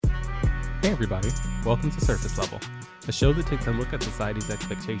Hey everybody, welcome to Surface Level, a show that takes a look at society's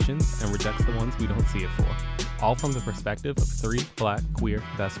expectations and rejects the ones we don't see it for, all from the perspective of three black, queer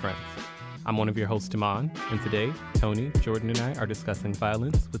best friends. I'm one of your hosts, Damon, and today, Tony, Jordan, and I are discussing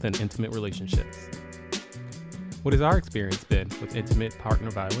violence within intimate relationships. What has our experience been with intimate partner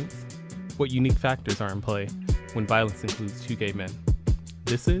violence? What unique factors are in play when violence includes two gay men?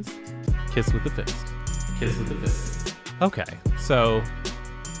 This is Kiss with a Fist. Kiss with a Fist. Okay, so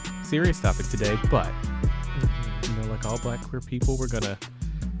serious topic today, but like all black queer people, we're gonna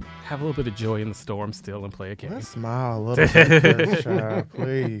have a little bit of joy in the storm still and play a game. Let's smile a little bit, child,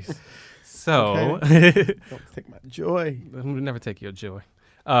 please. So, okay. Don't take my joy. We'll never take your joy.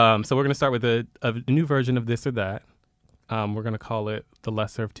 So we're gonna start with a new version of this or that. We're gonna call it the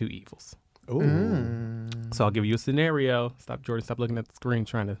lesser of two evils. Ooh. So I'll give you a scenario. Stop, Jordan. Stop looking at the screen,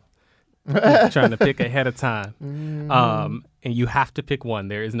 trying to pick ahead of time. And you have to pick one.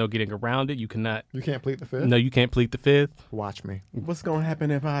 There is no getting around it. You cannot. You can't plead the fifth? No, you can't plead the fifth. Watch me. What's going to happen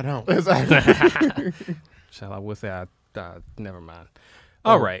if I don't? Shall I will say never mind.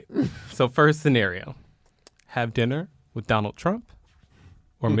 All right. So first scenario. Have dinner with Donald Trump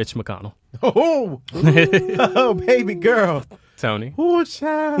or Mitch McConnell? Oh, baby girl. Tony. Oh,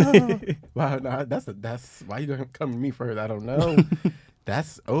 child. Wow, no, that's why you going to come to me first? I don't know.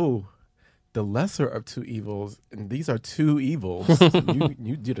 The lesser of two evils, and these are two evils.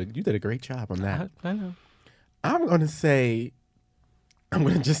 you did a great job on that. I know. I'm going to just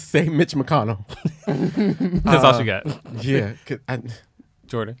say Mitch McConnell. That's all you got. Yeah.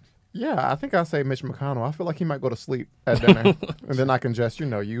 Jordan. Yeah, I think I'll say Mitch McConnell. I feel like he might go to sleep at dinner. And then I can just,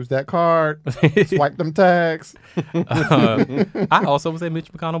 use that card, swipe them tags. I also would say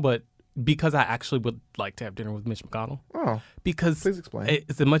Mitch McConnell, but because I actually would like to have dinner with Mitch McConnell. Oh, because please explain.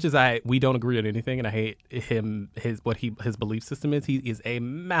 As much as we don't agree on anything, and I hate his belief system is, he is a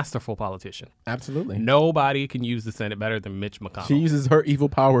masterful politician. Absolutely. Nobody can use the Senate better than Mitch McConnell. She uses her evil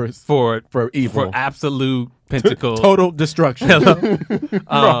powers for evil, for absolute pentacle, total destruction. So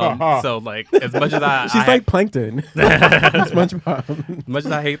as much as she's like plankton. SpongeBob. As much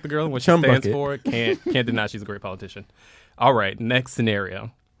as I hate the girl and what she stands for, can't deny she's a great politician. All right, next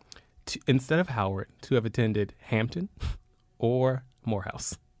scenario. Instead of Howard, to have attended Hampton or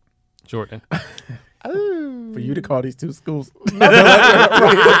Morehouse. Jordan. For you to call these two schools. The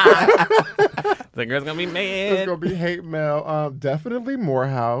girl's going to be mad. It's going to be hate mail. Definitely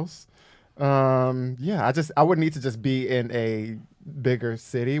Morehouse. I would need to just be in a bigger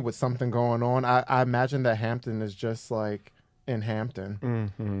city with something going on. I imagine that Hampton is just like in Hampton.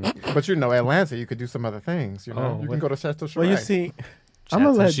 Mm-hmm. But Atlanta, you could do some other things. You can go to Chateau Chirac. Well, you see, I'm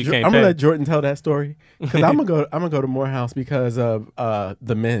gonna let Jordan tell that story because I'm gonna go to Morehouse because of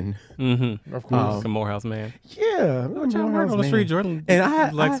the men. Mm-hmm. Of course, the Morehouse man. Yeah, I'm on the street, Jordan. And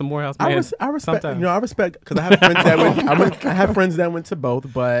I like some Morehouse man. I respect. Sometimes. I respect because I have friends that went. I have friends that went to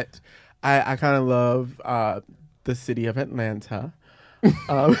both, but I kind of love the city of Atlanta.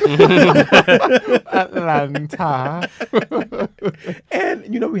 Atlanta.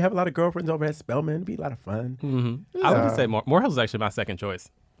 And we have a lot of girlfriends over at Spelman. It'd be a lot of fun. Mm-hmm. Yeah. I would say Morehouse is actually my second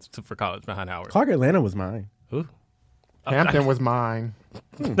choice for college behind Howard. Clark Atlanta was mine. Ooh. Hampton was mine.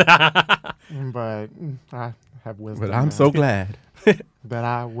 But I have wisdom. But I'm so glad that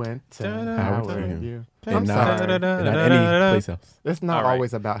I went to Howard. And not any place else. It's not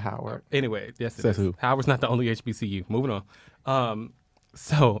always about Howard. Anyway, yes, it Says is. who? Howard's not the only HBCU. Moving on.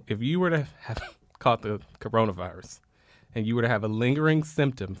 So if you were to have caught the coronavirus and you were to have a lingering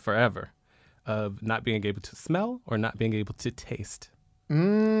symptom forever of not being able to smell or not being able to taste, what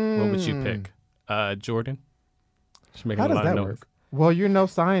would you pick? Jordan? How does that work? Well,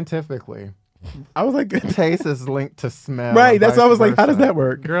 scientifically, I was like, taste is linked to smell. Right. That's why I was like, how does that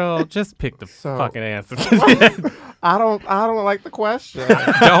work? Girl, just pick the fucking answer. I don't like the question.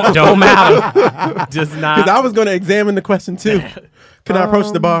 don't matter. Just not. Because I was going to examine the question too. Can I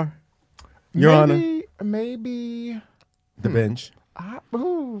approach the bar? Your Honor. Maybe. The bench. I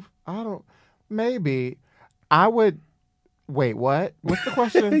don't. Maybe. I would. Wait, what? What's the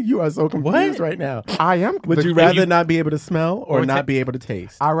question? You are so confused right now. I am. Would you rather not be able to smell or not be able to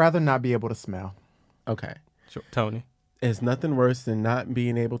taste? I'd rather not be able to smell. Okay. Sure. Tony? There's nothing worse than not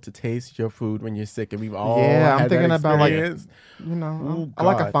being able to taste your food when you're sick, and we've all I'm thinking about I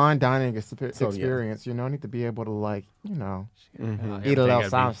like a fine dining experience. I need to be able to eat a little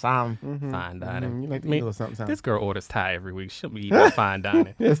something. Fine dining. You like to eat a little something. This girl orders Thai every week. She'll be eating fine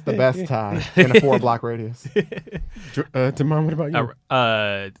dining. It's the best Thai in a 4-block radius. Tamon, what about you?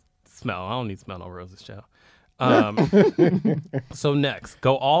 Smell. I don't need smell no roses, child. So next,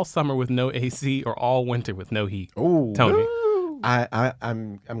 go all summer with no AC or all winter with no heat. Ooh. Tony.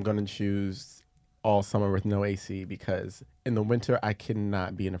 I'm gonna choose all summer with no AC because in the winter I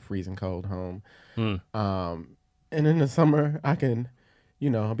cannot be in a freezing cold home. And in the summer I can,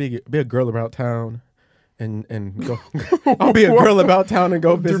 be a girl about town. And go. I'll be a girl about town and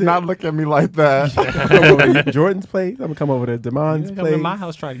go visit. Do not look at me like that. Come over to Jordan's place. I'm gonna come over to Damon's Come place. to my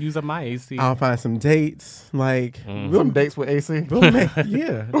house, try to use up my AC. I'll find some dates. Like Some dates with AC.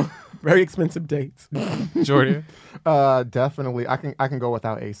 very expensive dates. Jordan. Definitely. I can go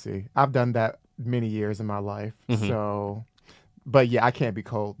without AC. I've done that many years in my life. So, but yeah, I can't be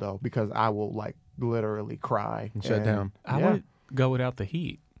cold though because I will like literally cry and shut down. I would go without the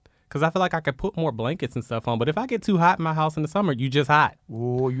heat. Because I feel like I could put more blankets and stuff on. But if I get too hot in my house in the summer, you just hot.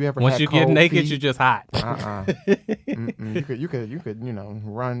 Ooh, you ever Once had you get cold naked, feet? you're just hot. You could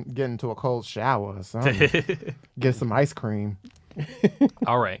get into a cold shower or something. Get some ice cream.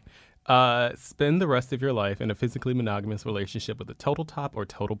 All right. Spend the rest of your life in a physically monogamous relationship with a total top or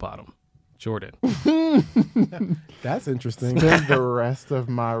total bottom. Jordan. That's interesting. Spend the rest of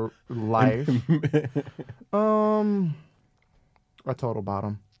my life. A total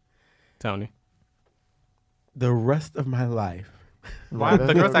bottom. Tony. The rest of my life. Why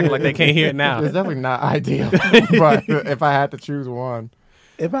the girls acting like they can't hear it now? It's definitely not ideal. But if I had to choose one.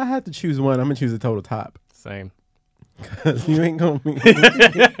 If I had to choose one, I'm going to choose a total top. Same. Because you ain't going to be...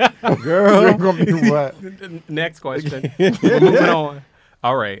 Girl. You're going to be what? Next question. Moving on.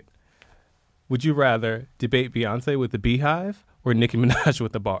 All right. Would you rather debate Beyonce with the Beehive or Nicki Minaj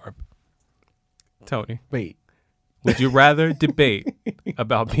with the Barb? Tony. Wait. Would you rather debate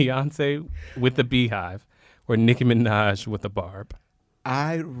about Beyonce with the Beehive or Nicki Minaj with the Barb?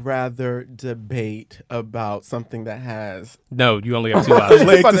 I'd rather debate about something that has No, you only have 2 options.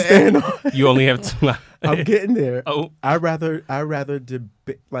 legs to stand on. You only have 2 options. I'm getting there. Oh. I'd rather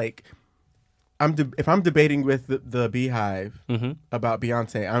debate like if I'm debating with the Beehive about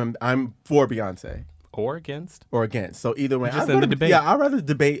Beyonce, I'm for Beyonce Or against. or against. So either way, Just I'd in the rather- debate. Yeah, I'd rather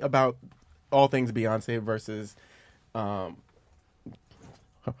debate about all things Beyonce versus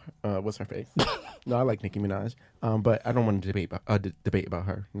what's her face? No, I like Nicki Minaj, but I don't want to debate about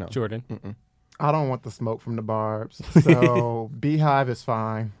her. No, Jordan. I don't want the smoke from the Barbs. So Beehive is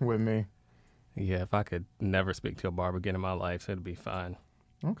fine with me. Yeah, if I could never speak to a Barb again in my life, it'd be fine.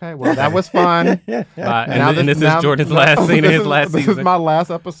 Okay, well, that was fun. And this is Jordan's last scene in his last This season. is my last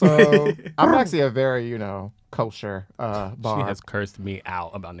episode. I'm actually a very, kosher Barb. She has cursed me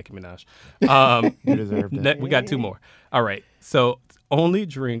out about Nicki Minaj. You deserved it. We got 2 more. All right. So only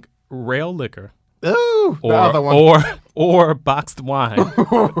drink rail liquor Ooh, the other one. or boxed wine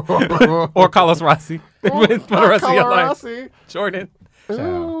or Carlos Rossi for the rest of your life. Rossi. Jordan.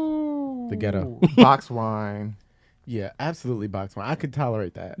 Ooh. The ghetto. Box wine. Yeah, absolutely box wine. I could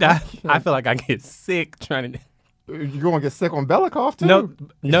tolerate that. I feel like I get sick trying to. You're going to get sick on Belikov, too?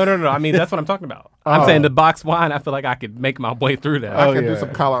 No. I mean, that's what I'm talking about. I'm saying the boxed wine, I feel like I could make my way through that. I can do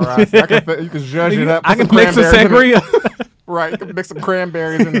some Colorado. You can judge it up. I put can make some cranberries in it. sangria. Right. You can mix some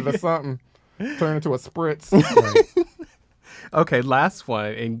cranberries into the something. Turn it into a spritz. Right. Okay, last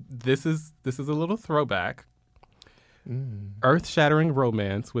one, and this is a little throwback. Earth-shattering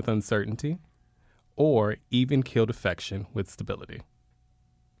romance with uncertainty, or even killed affection with stability.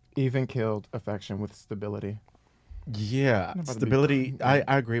 Even killed affection with stability. Yeah, about to be stability. I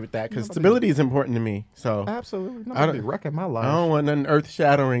agree with that because stability is important to me. So Absolutely. Not I gonna be don't- wrecking my life. I don't want nothing earth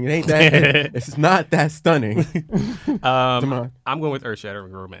shattering. It ain't that. It's not that stunning. Come on. I'm going with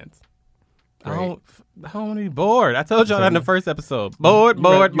earth-shattering romance. I Great. don't want to be bored. I told y'all that in the first episode. Bored. You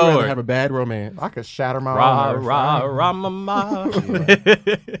rather have a bad romance. I could shatter my Rah, own earth. rah, rah, mama.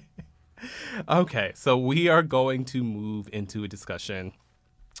 Okay, so we are going to move into a discussion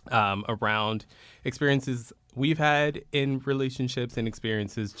around experiences we've had in relationships and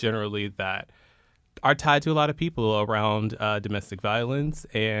experiences generally that are tied to a lot of people around domestic violence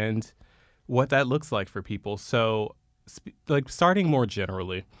and what that looks like for people. So, starting more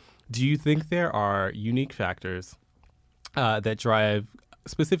generally, do you think there are unique factors that drive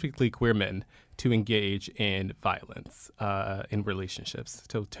specifically queer men to engage in violence in relationships?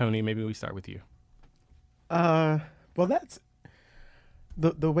 So, Tony, maybe we start with you. Well, that's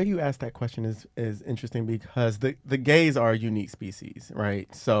the way you ask that question is interesting because the gays are a unique species,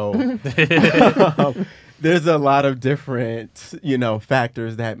 right? So there's a lot of different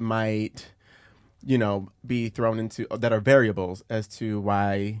factors that might be thrown into that are variables as to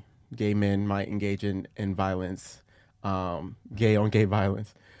why gay men might engage in violence, gay on gay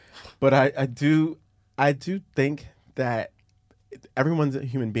violence. But I do think that everyone's a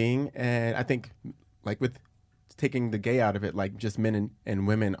human being, and I think like with taking the gay out of it, like just men and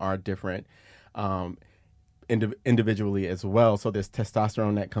women are different. individually as well. So there's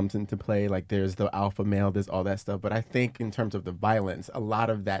testosterone that comes into play. Like there's the alpha male, there's all that stuff. But I think in terms of the violence, a lot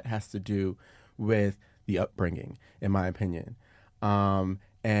of that has to do with the upbringing, in my opinion,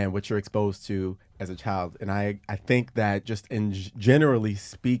 and what you're exposed to as a child. And I think that just in generally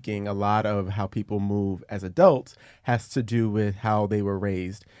speaking, a lot of how people move as adults has to do with how they were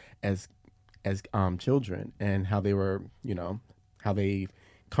raised as children, and how they were, how they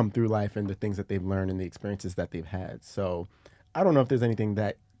come through life and the things that they've learned and the experiences that they've had. So I don't know if there's anything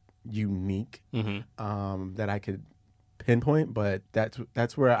that unique that I could pinpoint, but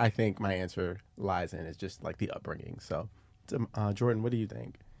that's where I think my answer lies in. It's just like the upbringing. So Jordan, what do you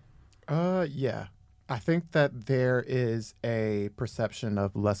think? Yeah. I think that there is a perception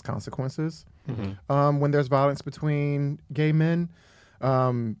of less consequences when there's violence between gay men.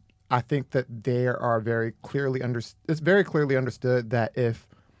 I think that there are it's very clearly understood that if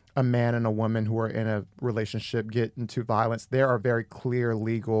a man and a woman who are in a relationship get into violence, there are very clear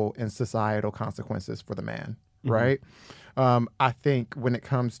legal and societal consequences for the man, right? I think when it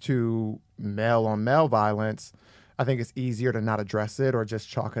comes to male-on-male violence, I think it's easier to not address it or just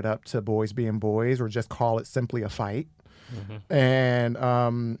chalk it up to boys being boys or just call it simply a fight. And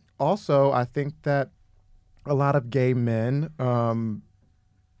also, I think that a lot of gay men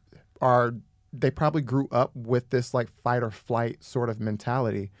they probably grew up with this like fight or flight sort of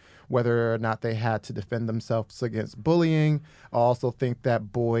mentality, whether or not they had to defend themselves against bullying. I also think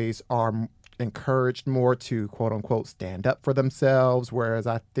that boys are encouraged more to quote unquote stand up for themselves, whereas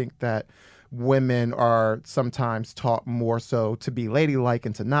I think that women are sometimes taught more so to be ladylike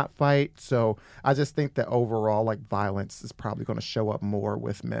and to not fight. So I just think that overall, like, violence is probably going to show up more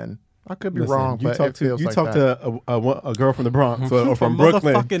with men. I could be wrong, but it feels like that. You talked to a girl from the Bronx or from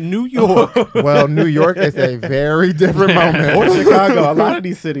Brooklyn. Motherfucking New York. Well, New York is a very different moment. Or Chicago, a lot of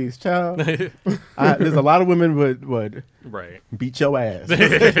these cities, child. There's a lot of women would beat your ass.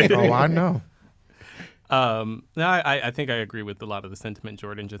 Oh, I know. No, I think I agree with a lot of the sentiment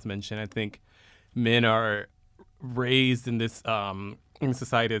Jordan just mentioned. I think men are raised in this in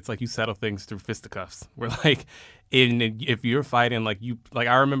society. It's like you settle things through fisticuffs. We're like, if you're fighting, like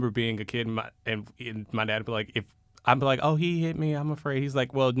I remember being a kid, and my dad would be like, if I'm like, oh, he hit me, I'm afraid. He's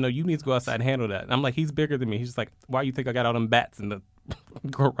like, well, no, you need to go outside and handle that. And I'm like, he's bigger than me. He's just like, why you think I got all them bats in the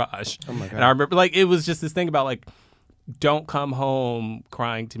garage? Oh my God. And I remember, like, it was just this thing about, like, don't come home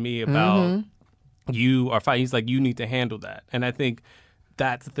crying to me about you are fighting. He's like, you need to handle that. And I think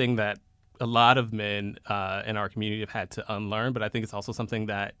that's the thing that a lot of men in our community have had to unlearn, but I think it's also something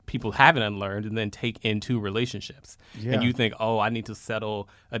that people haven't unlearned and then take into relationships. Yeah. And you think, oh, I need to settle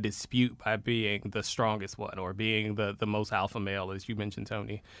a dispute by being the strongest one or being the most alpha male, as you mentioned,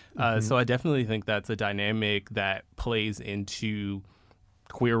 Tony. So I definitely think that's a dynamic that plays into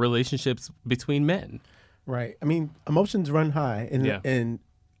queer relationships between men. Right. I mean, emotions run high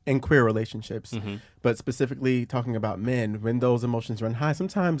in queer relationships, but specifically talking about men, when those emotions run high,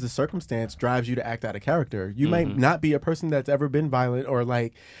 sometimes the circumstance drives you to act out of character. You might not be a person that's ever been violent or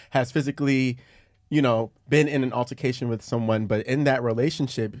like has physically, been in an altercation with someone, but in that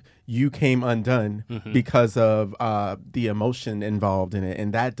relationship, you came undone because of the emotion involved in it.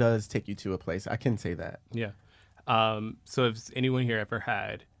 And that does take you to a place. I can say that. Yeah. So if anyone here ever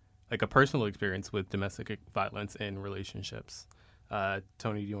had like a personal experience with domestic violence in relationships,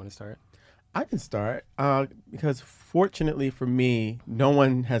 Tony, do you want to start? I can start because fortunately for me, no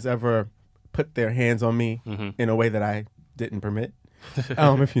one has ever put their hands on me in a way that I didn't permit,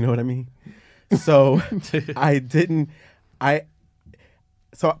 if you know what I mean. So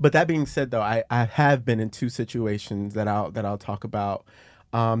but that being said, though, I have been in two situations that I'll talk about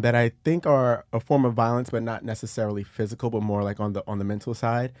that I think are a form of violence, but not necessarily physical, but more like on the mental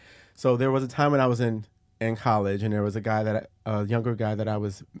side. So there was a time when I was in college, and there was a younger guy that I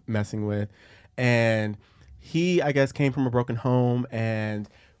was messing with, and he, I guess, came from a broken home. And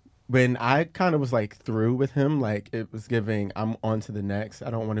when I kind of was like through with him, like it was giving, I'm on to the next,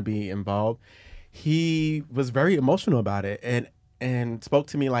 I don't want to be involved, he was very emotional about it and spoke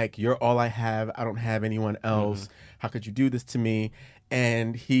to me like, you're all I have, I don't have anyone else, how could you do this to me?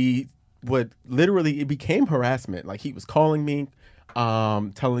 And he would literally, it became harassment. Like, he was calling me,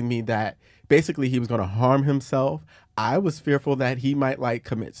 telling me that basically he was going to harm himself. I was fearful that he might like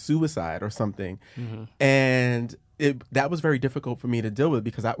commit suicide or something. And that was very difficult for me to deal with,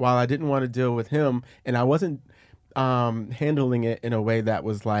 because while I didn't want to deal with him, and I wasn't handling it in a way that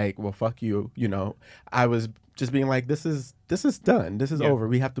was like, well, fuck you, I was just being like, this is done. This is over.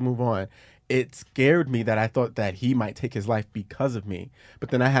 We have to move on. It scared me that I thought that he might take his life because of me.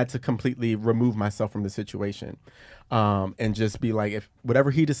 But then I had to completely remove myself from the situation and just be like, if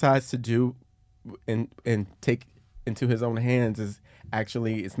whatever he decides to do, and take into his own hands is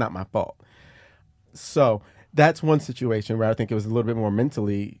actually, it's not my fault. So that's one situation where I think it was a little bit more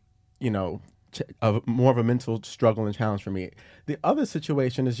mentally, more of a mental struggle and challenge for me. The other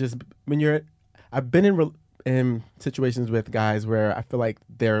situation is just when I've been in situations with guys where I feel like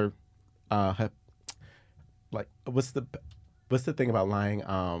they're like what's the thing about lying?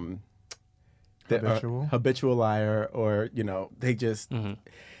 Habitual. Habitual liar, or they just.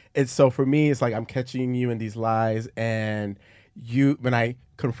 It's so for me, it's like I'm catching you in these lies, and when I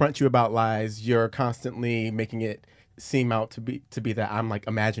confront you about lies, you're constantly making it seem out to be that I'm like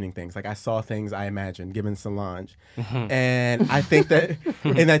imagining things. Like I saw things I imagined, given Solange. And I think that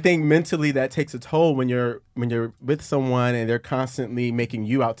and I think mentally that takes a toll when you're with someone and they're constantly making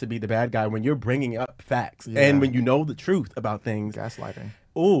you out to be the bad guy when you're bringing up facts and when you know the truth about things. Gaslighting.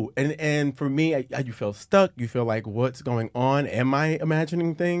 Oh, and for me, you feel stuck. You feel like, what's going on? Am I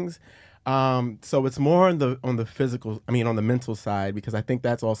imagining things? So it's more on the physical, on the mental side, because I think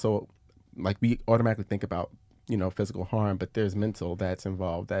that's also like we automatically think about, physical harm, but there's mental that's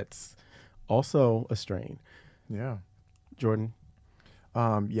involved. That's also a strain. Yeah. Jordan?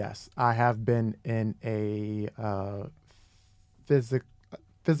 Yes, I have been in a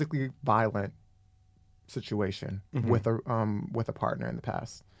physically violent situation with a partner in the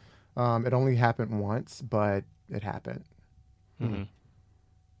past. It only happened once, but it happened. All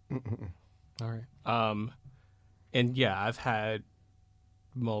right. And yeah, I've had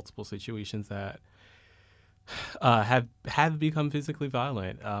multiple situations that have become physically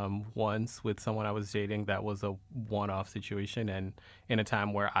violent. Once with someone I was dating, that was a one-off situation, and in a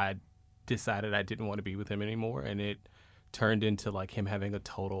time where I decided I didn't want to be with him anymore, and it turned into like him having a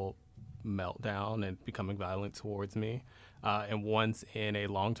total meltdown and becoming violent towards me. And once in a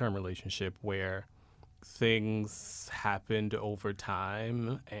long-term relationship where things happened over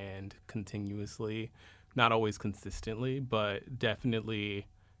time and continuously, not always consistently, but definitely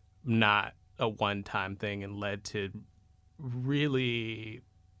not a one-time thing, and led to really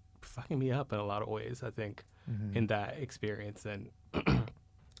fucking me up in a lot of ways, I think, in that experience, and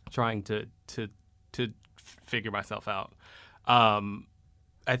trying to figure myself out.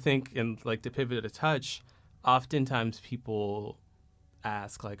 I think, and like to pivot a touch, oftentimes people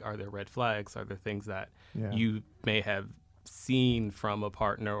ask, like, are there red flags? Are there things that you may have seen from a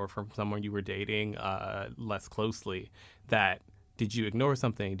partner or from someone you were dating less closely? That did you ignore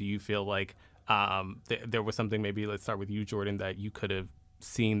something? Do you feel like there was something, maybe let's start with you, Jordan, that you could have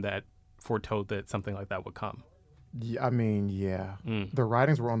seen that foretold that something like that would come? Yeah, the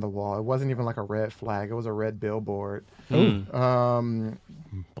writings were on the wall. It wasn't even like a red flag. It was a red billboard. Blaring.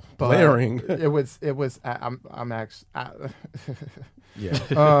 It was. I'm actually. I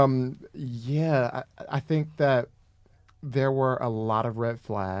think that there were a lot of red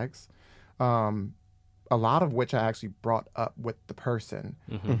flags. A lot of which I actually brought up with the person.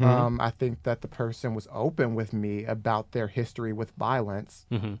 I think that the person was open with me about their history with violence.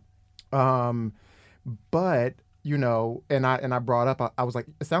 But and I brought up, I was like,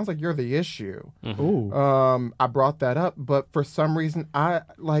 it sounds like you're the issue. I brought that up, but for some reason,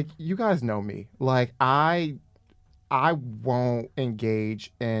 you guys know me. Like, I won't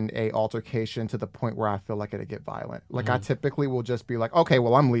engage in a altercation to the point where I feel like it'll get violent. Like, I typically will just be like, okay,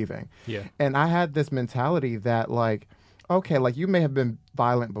 well, I'm leaving. Yeah. And I had this mentality that, like, okay, like, you may have been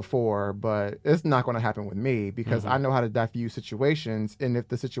violent before, but it's not going to happen with me, because I know how to diffuse situations. And if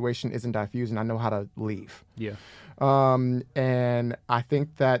the situation isn't diffusing, I know how to leave. Yeah. And I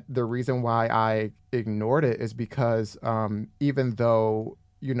think that the reason why I ignored it is because even though,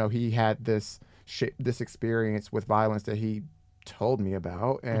 he had this experience with violence that he told me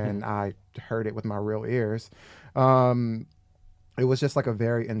about, and I heard it with my real ears, it was just like a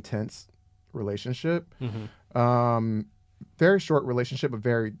very intense relationship. Very short relationship, but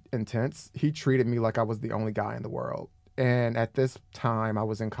very intense. He treated me like I was the only guy in the world. And at this time, I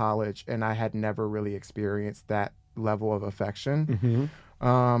was in college, and I had never really experienced that level of affection.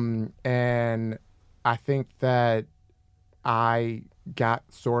 And I think that I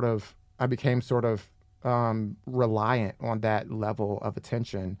became sort of reliant on that level of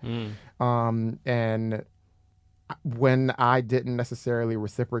attention. And when I didn't necessarily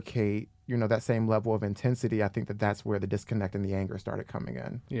reciprocate, that same level of intensity, I think that that's where the disconnect and the anger started coming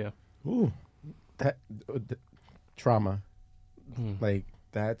in. Yeah. Ooh, that trauma, like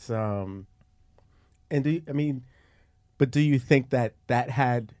that's and but do you think that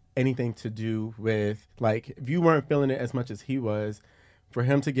had anything to do with, like, if you weren't feeling it as much as he was, for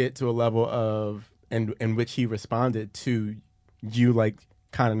him to get to a level of in which he responded to you, like,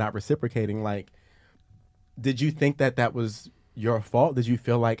 kind of not reciprocating, like, did you think that was your fault? Did you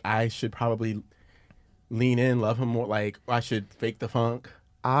feel like I should probably lean in, love him more? Like I should fake the funk?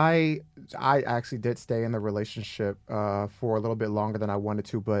 I actually did stay in the relationship for a little bit longer than I wanted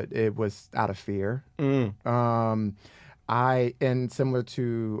to, but it was out of fear. Um, and similar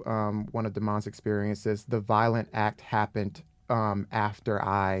to one of Damon's experiences, the violent act happened after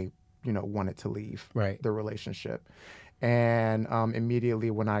I, wanted to leave Right. the relationship. And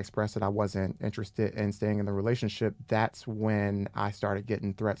immediately when I expressed that I wasn't interested in staying in the relationship, that's when I started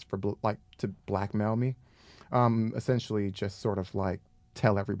getting threats for to blackmail me. Essentially just sort of like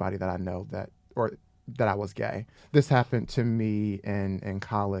tell everybody that I know that I was gay. This happened to me in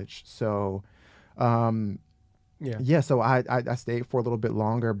college. So Yeah. so I stayed for a little bit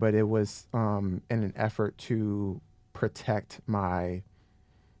longer, but it was in an effort to protect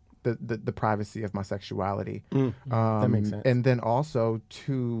the privacy of my sexuality. That makes sense. And then also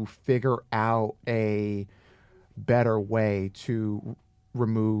to figure out a better way to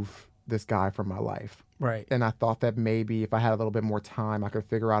remove this guy from my life. Right. And I thought that maybe if I had a little bit more time, I could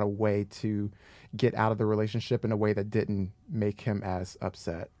figure out a way to get out of the relationship in a way that didn't make him as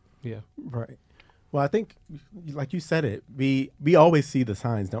upset. Yeah. Right. Well, I think, like you said it, we always see the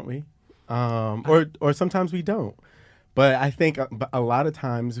signs, don't we? Or sometimes we don't. But I think a lot of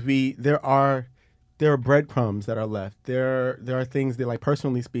times there are breadcrumbs that are left. There are things that, like,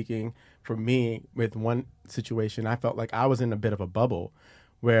 personally speaking, for me, with one situation, I felt like I was in a bit of a bubble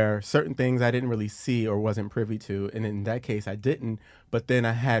where certain things I didn't really see or wasn't privy to. And in that case, I didn't. But then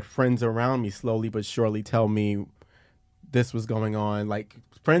I had friends around me slowly but surely tell me this was going on. Like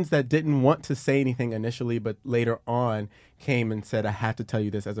friends that didn't want to say anything initially, but later on came and said, I have to tell you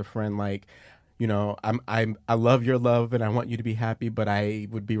this as a friend. Like, I love your love and I want you to be happy, but I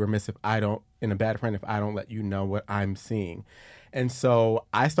would be remiss if and a bad friend, if I don't let you know what I'm seeing. And so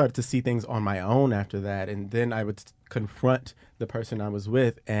I started to see things on my own after that. And then I would confront the person I was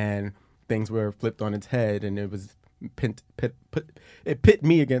with and things were flipped on its head. And it was it pit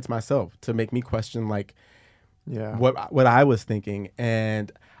me against myself to make me question, like, what I was thinking.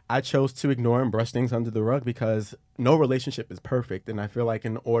 And I chose to ignore and brush things under the rug because no relationship is perfect. And I feel like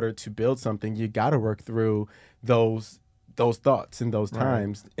in order to build something, you got to work through those thoughts and those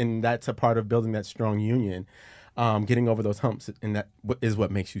times. Right. And that's a part of building that strong union. Getting over those humps, and that is what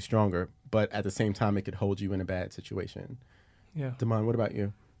makes you stronger. But at the same time, it could hold you in a bad situation. Yeah. Damon, what about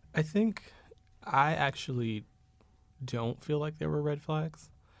you? I think I actually don't feel like there were red flags.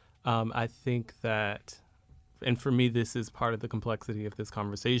 I think that, and for me, this is part of the complexity of this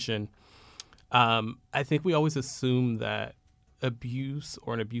conversation. I think we always assume that abuse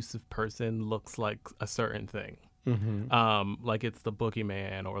or an abusive person looks like a certain thing. Mm-hmm. Like it's the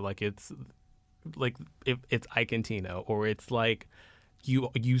boogeyman, or like it's like if it's Ike and Tina, or it's like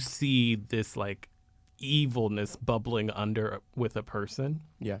you see this like evilness bubbling under with a person.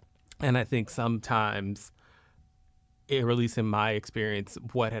 Yeah. And I think sometimes, at least in my experience,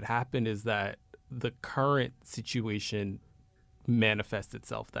 what had happened is that the current situation manifests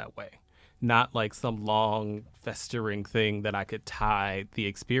itself that way. Not like some long festering thing that I could tie the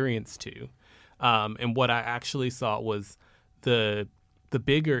experience to. And what I actually saw was the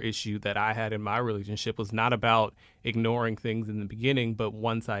bigger issue that I had in my relationship was not about ignoring things in the beginning, but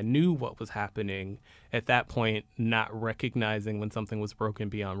once I knew what was happening, at that point, not recognizing when something was broken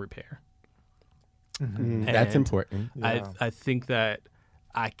beyond repair. Mm-hmm. That's important. Yeah. I think that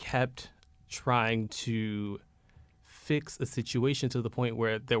I kept trying to fix a situation to the point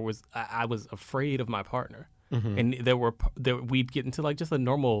where I was afraid of my partner. Mm-hmm. And we'd get into like just a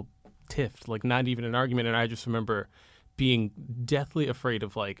normal tiff, like not even an argument. And I just remember being deathly afraid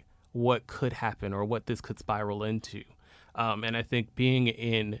of like what could happen or what this could spiral into. And I think being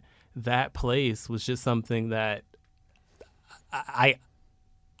in that place was just something that I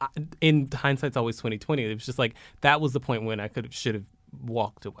in hindsight's always 20/20. It was just like that was the point when I should have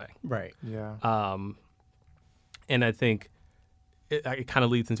walked away. Right. Yeah. And I think it kind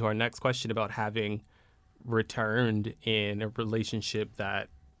of leads into our next question about having returned in a relationship that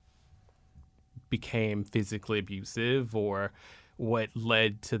became physically abusive, or what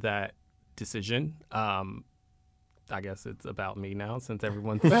led to that decision. I guess it's about me now, since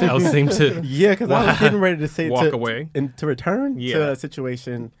everyone else seemed to because I was getting ready to say walk away and to return to a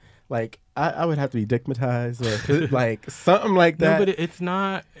situation like I would have to be digmatized or like something like that. No, but it's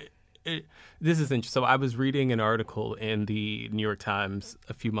not. This is interesting. So I was reading an article in the New York Times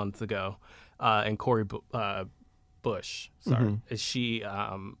a few months ago, and Cori Bush, she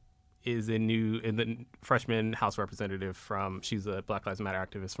is a the freshman House representative she's a Black Lives Matter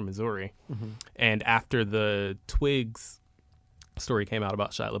activist from Missouri. Mm-hmm. And after the Twigs story came out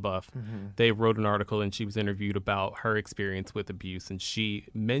about Shia LaBeouf. They wrote an article and she was interviewed about her experience with abuse, and she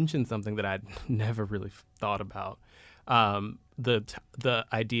mentioned something that I'd never really thought about, the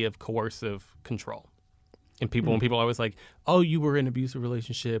idea of coercive control. And when people are always like, oh, you were in an abusive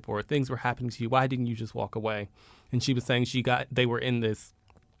relationship or things were happening to you, why didn't you just walk away? And she was saying they were in this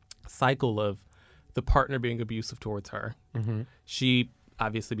cycle of the partner being abusive towards her. She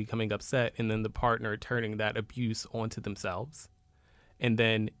obviously becoming upset, and then the partner turning that abuse onto themselves. And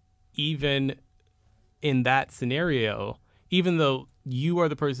then even in that scenario, even though you are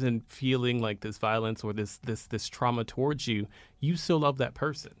the person feeling like this violence or this trauma towards you, you still love that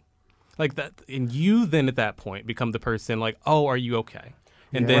person. Like that, and you then at that point become the person like, oh, are you okay?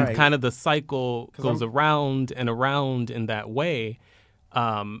 And then Right. kind of the cycle goes around and around in that way.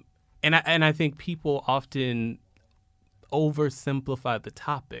 And I think people often oversimplify the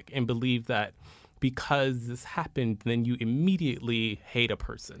topic and believe that because this happened, then you immediately hate a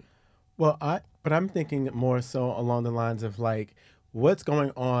person. Well, but I'm thinking more so along the lines of like, what's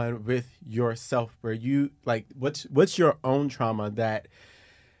going on with yourself, where you like, what's your own trauma that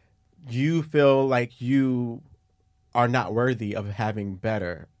you feel like you are not worthy of having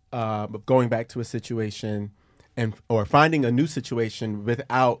better, of going back to a situation or finding a new situation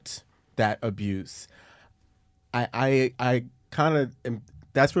without that abuse. I kind of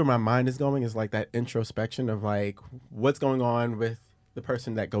that's where my mind is going, is like that introspection of like what's going on with the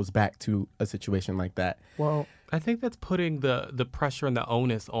person that goes back to a situation like that. Well, I think that's putting the pressure and the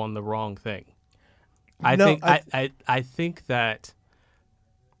onus on the wrong thing. I think that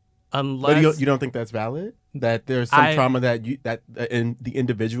unless But you don't think that's valid? That there's some trauma that the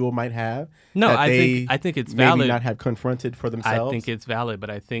individual might have? No, that I think it's maybe valid. not have confronted for themselves? I think it's valid, but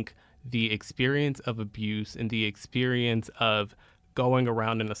I think the experience of abuse and the experience of going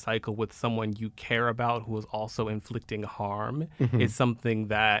around in a cycle with someone you care about who is also inflicting harm is something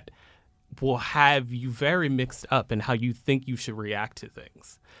that will have you very mixed up in how you think you should react to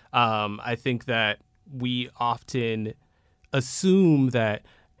things. I think that we often assume that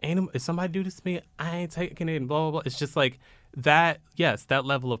if somebody do this to me, I ain't taking it and blah, blah, blah. It's just like that, yes, that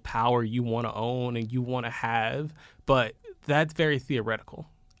level of power you want to own and you want to have, but that's very theoretical.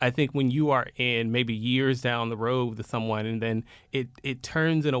 I think when you are in maybe years down the road with someone and then it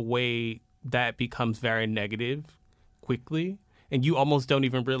turns in a way that becomes very negative quickly and you almost don't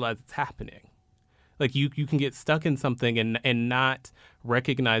even realize it's happening. Like you can get stuck in something and not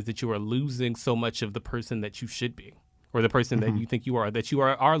recognize that you are losing so much of the person that you should be, or the person that you think you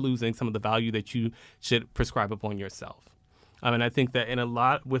are losing some of the value that you should prescribe upon yourself. And I think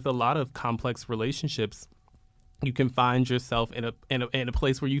that with a lot of complex relationships, you can find yourself in a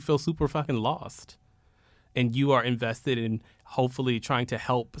place where you feel super fucking lost, and you are invested in hopefully trying to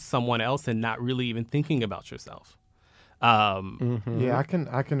help someone else and not really even thinking about yourself. Yeah, I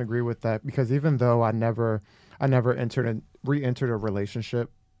can agree with that, because even though I never re-entered a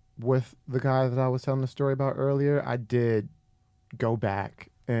relationship with the guy that I was telling the story about earlier, I did go back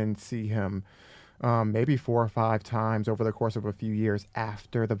and see him maybe 4 or 5 times over the course of a few years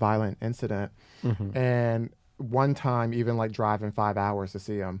after the violent incident. And one time even like driving 5 hours to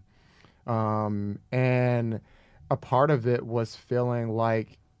see him. And a part of it was feeling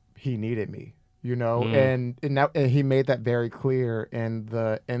like he needed me, you know, and he made that very clear in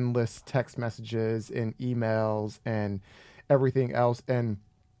the endless text messages and emails and everything else. And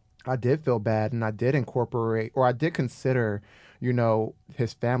I did feel bad, and I did incorporate, or I did consider, you know,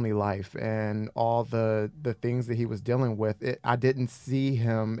 his family life and all the things that he was dealing with. I didn't see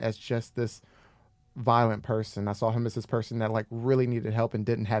him as just this violent person. I saw him as this person that like really needed help and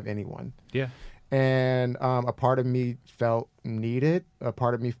didn't have anyone. Yeah. And a part of me felt needed. A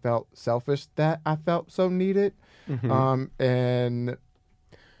part of me felt selfish that I felt so needed. And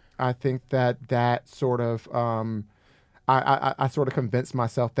I think that sort of I sort of convinced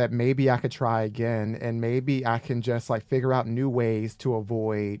myself that maybe I could try again, and maybe I can just like figure out new ways to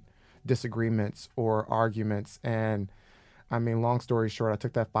avoid disagreements or arguments. And I mean, long story short, I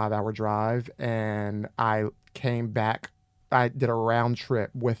took that 5-hour drive and I came back. I did a round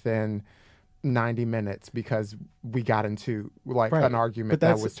trip within 90 minutes because we got into like an argument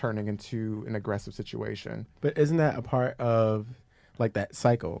that was turning into an aggressive situation. But isn't that a part of like that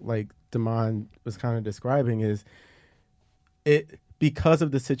cycle, like Damon was kind of describing, is it because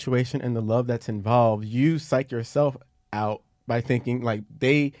of the situation and the love that's involved, you psych yourself out by thinking like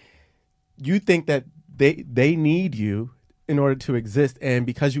you think that they need you in order to exist, and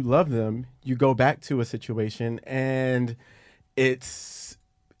because you love them, you go back to a situation and it's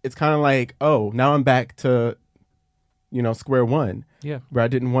kind of like, oh, now I'm back to, you know, square one, Yeah, where I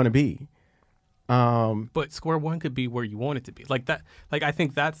didn't want to be. But square one could be where you want it to be. Like that. Like I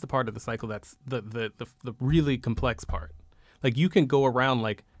think that's the part of the cycle that's the really complex part. Like you can go around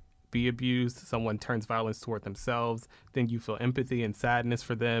like be abused, someone turns violence toward themselves, then you feel empathy and sadness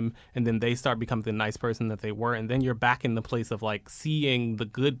for them, and then they start becoming the nice person that they were, and then you're back in the place of like seeing the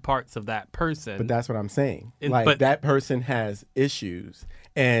good parts of that person. But that's what I'm saying. But Like that person has issues,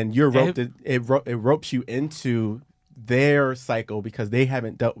 and you're roped. It ropes you into their cycle because they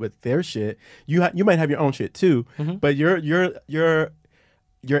haven't dealt with their shit. You might have your own shit too, but you're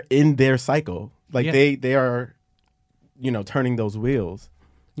in their cycle. Like they are, turning those wheels.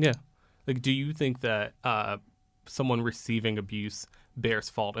 Yeah. Like, do you think that someone receiving abuse bears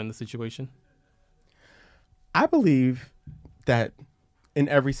fault in the situation? I believe that in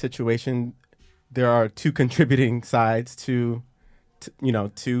every situation, there are two contributing sides to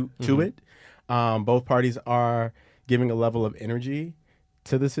it. Both parties are giving a level of energy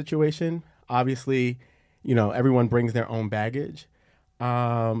to the situation. Obviously, everyone brings their own baggage.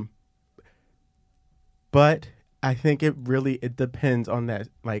 But I think it depends on that.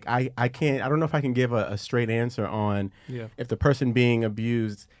 Like I don't know if I can give a straight answer on if the person being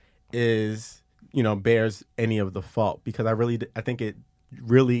abused is, bears any of the fault, because I think it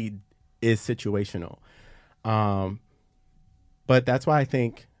really is situational. But that's why I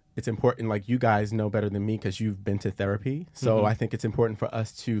think it's important, like you guys know better than me because you've been to therapy. So I think it's important for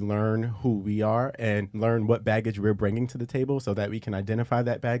us to learn who we are and learn what baggage we're bringing to the table so that we can identify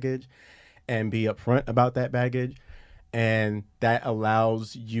that baggage and be upfront about that baggage. And that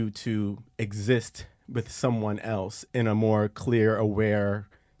allows you to exist with someone else in a more clear, aware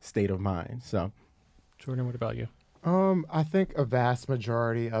state of mind. So, Jordan, what about you? I think a vast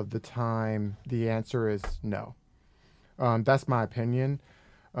majority of the time, the answer is no. That's my opinion.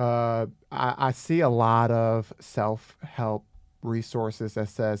 I see a lot of self-help resources that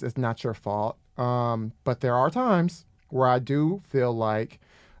says it's not your fault. But there are times where I do feel like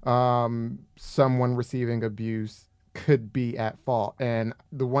someone receiving abuse could be at fault. And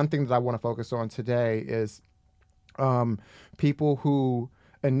the one thing that I want to focus on today is people who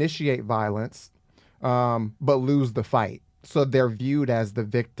initiate violence but lose the fight. So they're viewed as the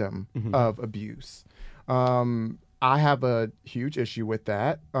victim of abuse. I have a huge issue with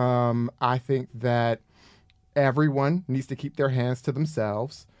that. I think that everyone needs to keep their hands to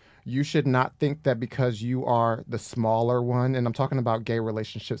themselves. You should not think that because you are the smaller one, and I'm talking about gay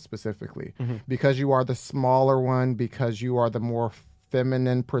relationships specifically, because you are the smaller one, because you are the more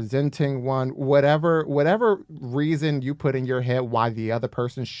feminine presenting one, whatever reason you put in your head why the other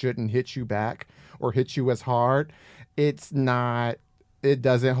person shouldn't hit you back or hit you as hard, it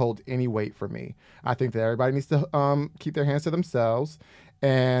doesn't hold any weight for me. I think that everybody needs to keep their hands to themselves.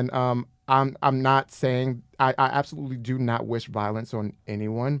 And I'm not saying I absolutely do not wish violence on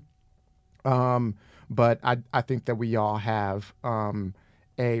anyone. But I think that we all have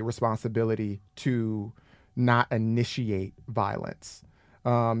a responsibility to not initiate violence.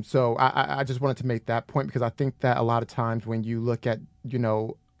 So I just wanted to make that point because I think that a lot of times when you look at,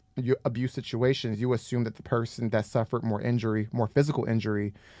 your abuse situations, you assume that the person that suffered more injury, more physical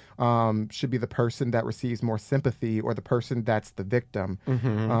injury, should be the person that receives more sympathy or the person that's the victim.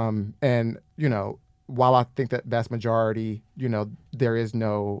 And, while I think that vast majority, there is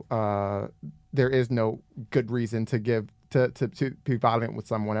no good reason to be violent with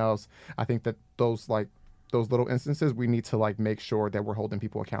someone else. I think that those little instances, we need to make sure that we're holding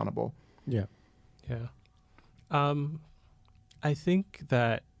people accountable. Yeah. I think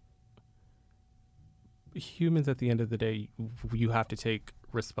that humans, at the end of the day, you have to take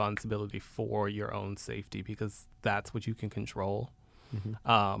responsibility for your own safety because that's what you can control.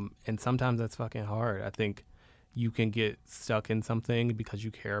 And sometimes that's fucking hard. I think you can get stuck in something because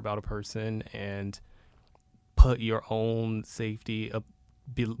you care about a person and put your own safety up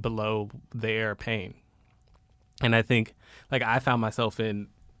below their pain. And I think, I found myself in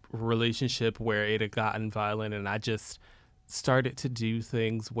a relationship where it had gotten violent and I just started to do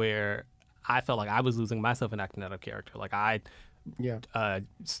things where I felt like I was losing myself and acting out of character. Like I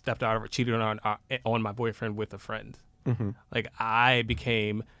stepped out of it, cheated on my boyfriend with a friend. Like I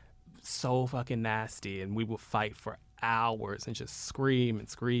became so fucking nasty and we would fight for hours and just scream and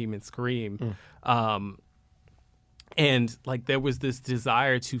scream and scream. And there was this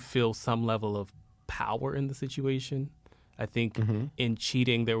desire to feel some level of power in the situation. I think in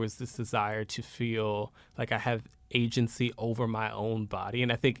cheating, there was this desire to feel like I have agency over my own body.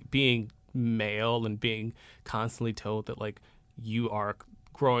 And I think being male and being constantly told that you are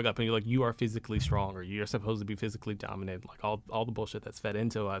growing up and you're you are physically strong or you're supposed to be physically dominant, all the bullshit that's fed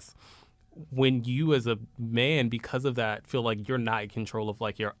into us, when you as a man, because of that, feel like you're not in control of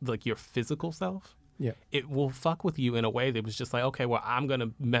like your physical self, Yeah. it will fuck with you in a way that was just like, okay, well, I'm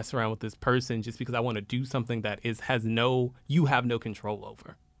gonna mess around with this person just because I want to do something that you have no control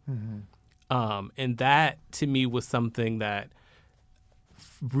over. And that to me was something that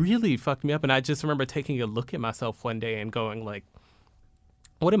really fucked me up. And I just remember taking a look at myself one day and going like,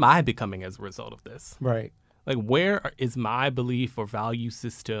 what am I becoming as a result of this? Right. Like, where is my belief or value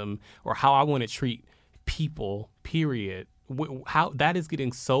system or how I want to treat people, period? How that is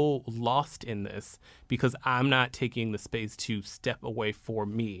getting so lost in this because I'm not taking the space to step away for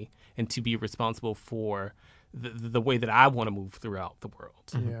me and to be responsible for the way that I want to move throughout the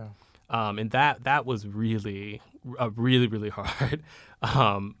world. Yeah. And that was really a really hard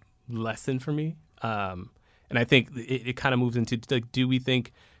lesson for me. And I think it kind of moves into like, do we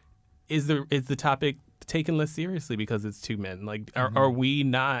think is the topic taken less seriously because it's two men? Like, are we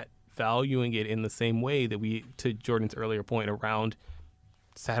not valuing it in the same way that we, to Jordan's earlier point around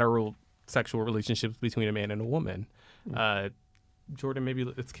heterosexual relationships between a man and a woman? Jordan, maybe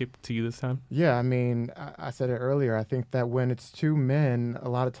let's keep to you this time. Yeah, I mean, I said it earlier. I think that when it's two men, a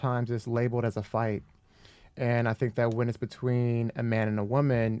lot of times it's labeled as a fight. And I think that when it's between a man and a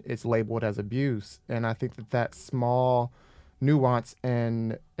woman, it's labeled as abuse. And I think that small nuance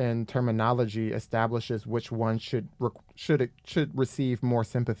and terminology establishes which one should receive more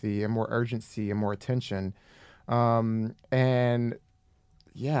sympathy and more urgency and more attention. And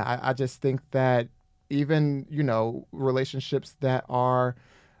yeah, I just think that even, relationships that are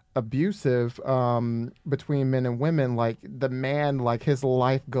abusive between men and women, like the man, like his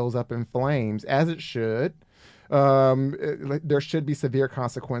life goes up in flames, as it should. There should be severe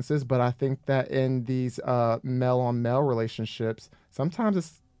consequences, but I think that in these male on male relationships, sometimes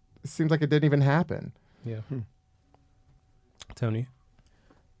it seems like it didn't even happen. Yeah. Tony?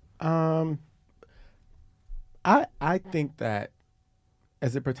 I think that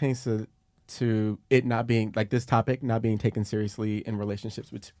as it pertains to it not being like this topic not being taken seriously in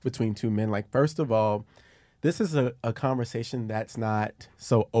relationships between two men, like, first of all, this is a conversation that's not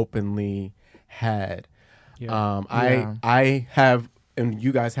so openly had. Yeah. I have, and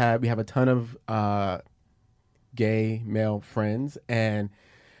you guys have, we have a ton of gay male friends, and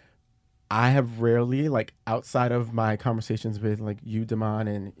I have rarely, like, outside of my conversations with like you, Damon,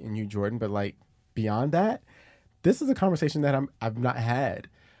 and you, Jordan, but like beyond that, this is a conversation that I've not had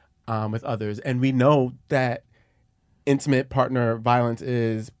with others. And we know that intimate partner violence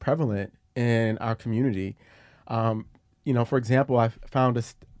is prevalent in our community. For example, I found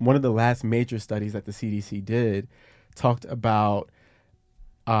one of the last major studies that the CDC did talked about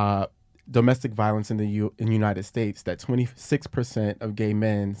domestic violence in the United States, that 26% of gay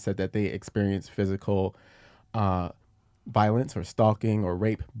men said that they experienced physical violence or stalking or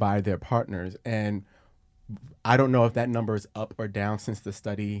rape by their partners. And I don't know if that number is up or down since the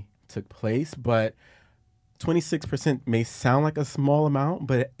study took place, but 26% may sound like a small amount,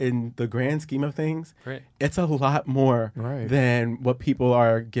 but in the grand scheme of things, right, it's a lot more than what people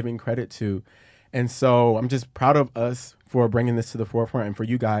are giving credit to. And so I'm just proud of us for bringing this to the forefront and for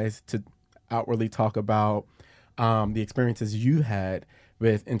you guys to outwardly talk about the experiences you had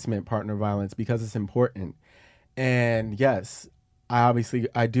with intimate partner violence, because it's important. And yes,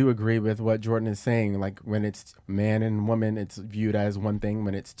 I do agree with what Jordan is saying. Like, when it's man and woman, it's viewed as one thing.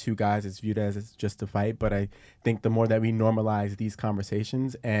 When it's two guys, it's viewed as it's just a fight. But I think the more that we normalize these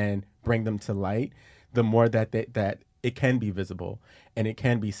conversations and bring them to light, the more that it can be visible and it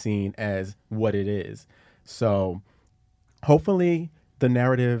can be seen as what it is. So hopefully the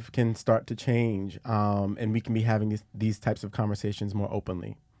narrative can start to change, and we can be having these types of conversations more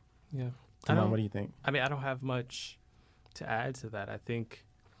openly. Yeah. Tamon, what do you think? I mean, I don't have much to add to that. I think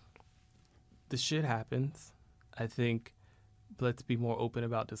the shit happens. I think let's be more open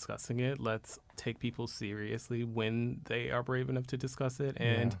about discussing it. Let's take people seriously when they are brave enough to discuss it.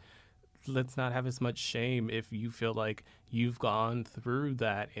 And let's not have as much shame if you feel like you've gone through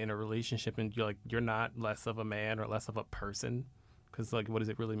that in a relationship and you're not less of a man or less of a person. Because, like, what does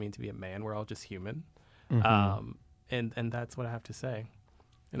it really mean to be a man? We're all just human. And that's what I have to say.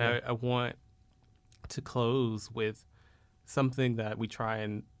 And I want to close with something that we try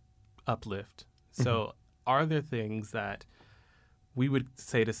and uplift. So are there things that we would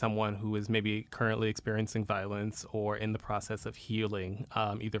say to someone who is maybe currently experiencing violence or in the process of healing,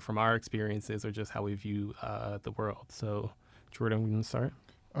 either from our experiences or just how we view the world? So, Jordan, we can start.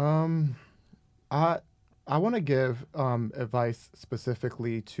 I want to give advice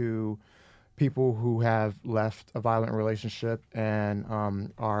specifically to people who have left a violent relationship and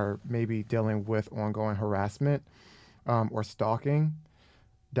are maybe dealing with ongoing harassment or stalking.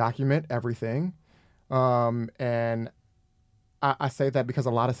 document everything. And I say that because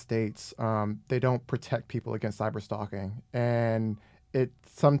a lot of states, they don't protect people against cyber stalking. And it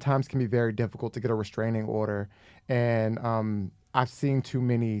sometimes can be very difficult to get a restraining order. And I've seen too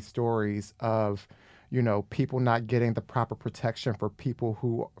many stories of, people not getting the proper protection for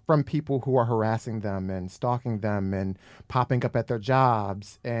from people who are harassing them and stalking them and popping up at their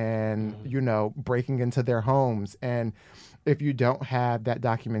jobs and, breaking into their homes. And if you don't have that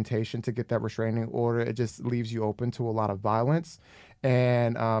documentation to get that restraining order, it just leaves you open to a lot of violence.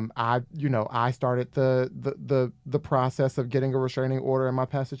 And I started the process of getting a restraining order in my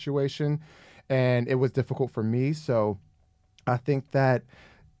past situation, and it was difficult for me. So I think that,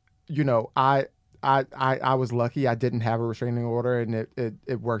 I was lucky I didn't have a restraining order, and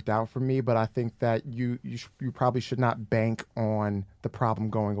it worked out for me. But I think that you probably should not bank on the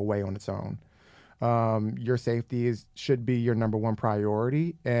problem going away on its own. Your safety should be your number one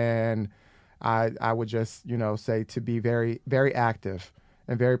priority, and I would just say to be very, very active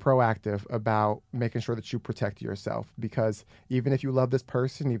and very proactive about making sure that you protect yourself, because even if you love this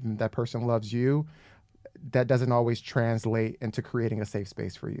person, even if that person loves you, that doesn't always translate into creating a safe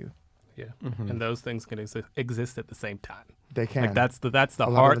space for you. Yeah, and those things can exist at the same time. They can. Like that's the A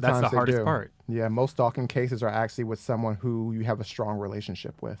lot of the that's the times they hardest do. part. Yeah, most stalking cases are actually with someone who you have a strong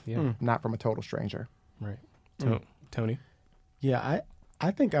relationship with, not from a total stranger. Right. Tony. Yeah,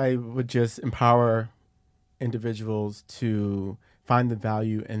 I think I would just empower individuals to find the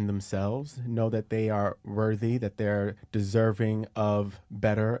value in themselves, know that they are worthy, that they're deserving of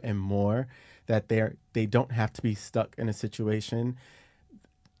better and more, that they don't have to be stuck in a situation.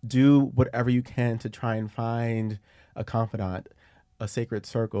 Do whatever you can to try and find a confidant, a sacred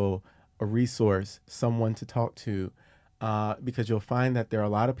circle, a resource, someone to talk to, because you'll find that there are a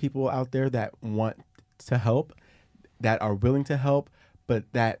lot of people out there that want to help, that are willing to help, but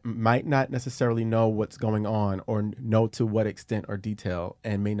that might not necessarily know what's going on or know to what extent or detail,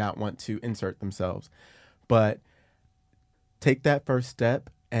 and may not want to insert themselves. But take that first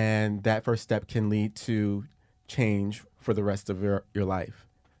step, and that first step can lead to change for the rest of your life.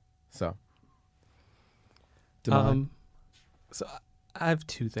 So, so I have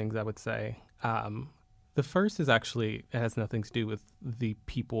two things I would say. The first is actually, it has nothing to do with the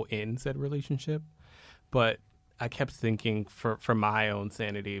people in said relationship, but I kept thinking for my own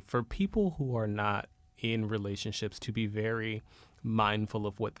sanity, for people who are not in relationships, to be very mindful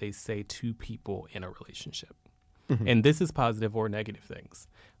of what they say to people in a relationship. And this is positive or negative things.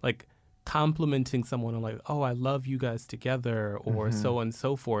 Like complimenting someone on like, oh, I love you guys together, or so on and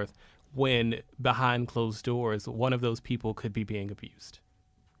so forth, when behind closed doors, one of those people could be being abused.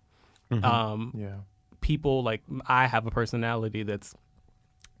 People like, I have a personality that's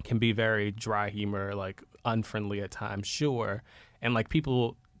can be very dry humor, like unfriendly at times, sure. And like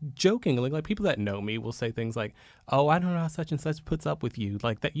people jokingly, like people that know me will say things like, oh, I don't know how such and such puts up with you,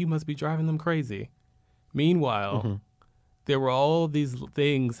 like that you must be driving them crazy. Meanwhile, there were all these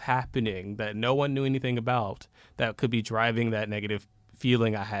things happening that no one knew anything about that could be driving that negative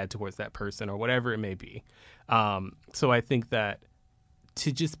feeling I had towards that person or whatever it may be. So I think that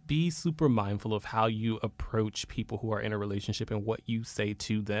to just be super mindful of how you approach people who are in a relationship and what you say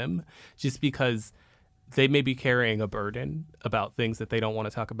to them, just because they may be carrying a burden about things that they don't want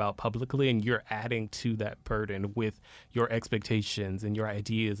to talk about publicly, and you're adding to that burden with your expectations and your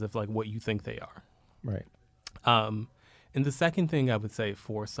ideas of like what you think they are. Right. And the second thing I would say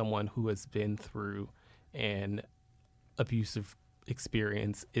for someone who has been through an abusive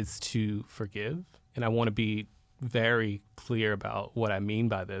experience is to forgive. And I want to be very clear about what I mean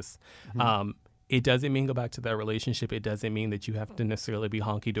by this. It doesn't mean go back to that relationship. It doesn't mean that you have to necessarily be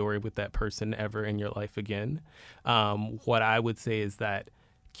honky-dory with that person ever in your life again. What I would say is that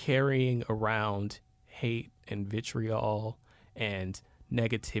carrying around hate and vitriol and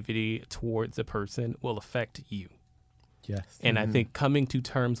negativity towards a person will affect you. Yes. And I think coming to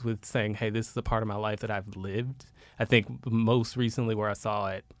terms with saying, hey, this is a part of my life that I've lived. I think most recently where I saw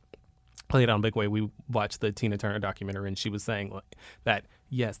it played on Big Way, we watched the Tina Turner documentary, and she was saying that,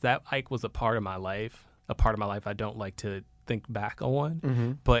 yes, that Ike was a part of my life I don't like to think back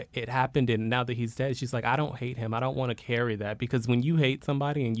on, but it happened, and now that he's dead, she's like, I don't hate him. I don't want to carry that, because when you hate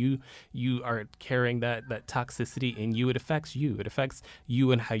somebody and you are carrying that toxicity in you, it affects you. It affects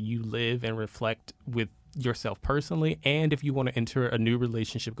you and how you live and reflect with yourself personally, and if you want to enter a new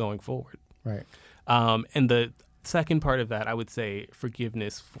relationship going forward. Right. And the second part of that, I would say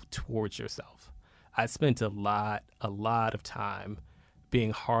forgiveness towards yourself. I spent a lot of time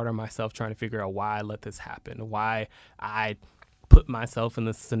being hard on myself, trying to figure out why I let this happen, why I put myself in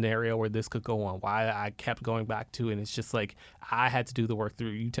this scenario where this could go on, why I kept going back to it. And it's just like I had to do the work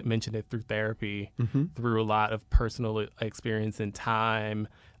through, you mentioned it, through therapy, through a lot of personal experience and time,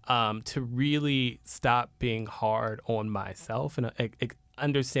 to really stop being hard on myself and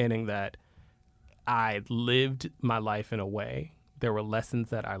understanding that I lived my life in a way. There were lessons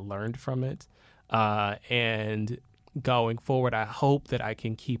that I learned from it. And going forward, I hope that I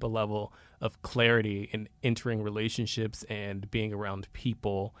can keep a level of clarity in entering relationships and being around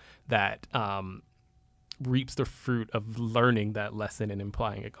people that reaps the fruit of learning that lesson and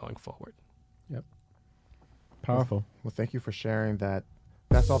applying it going forward. Yep. Powerful. Well, thank you for sharing that.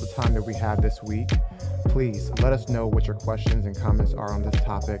 That's all the time that we have this week. Please let us know what your questions and comments are on this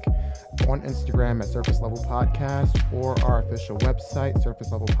topic on Instagram at Surface Level Podcast or our official website,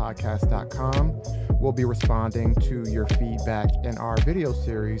 surfacelevelpodcast.com. We'll be responding to your feedback in our video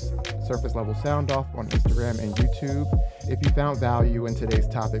series, Surface Level Sound Off, on Instagram and YouTube. If you found value in today's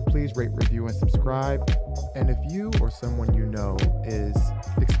topic, please rate, review, and subscribe. And if you or someone you know is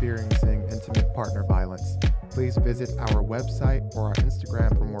experiencing intimate partner violence, please visit our website or our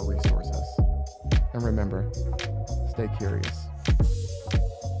Instagram for more resources. And remember, stay curious.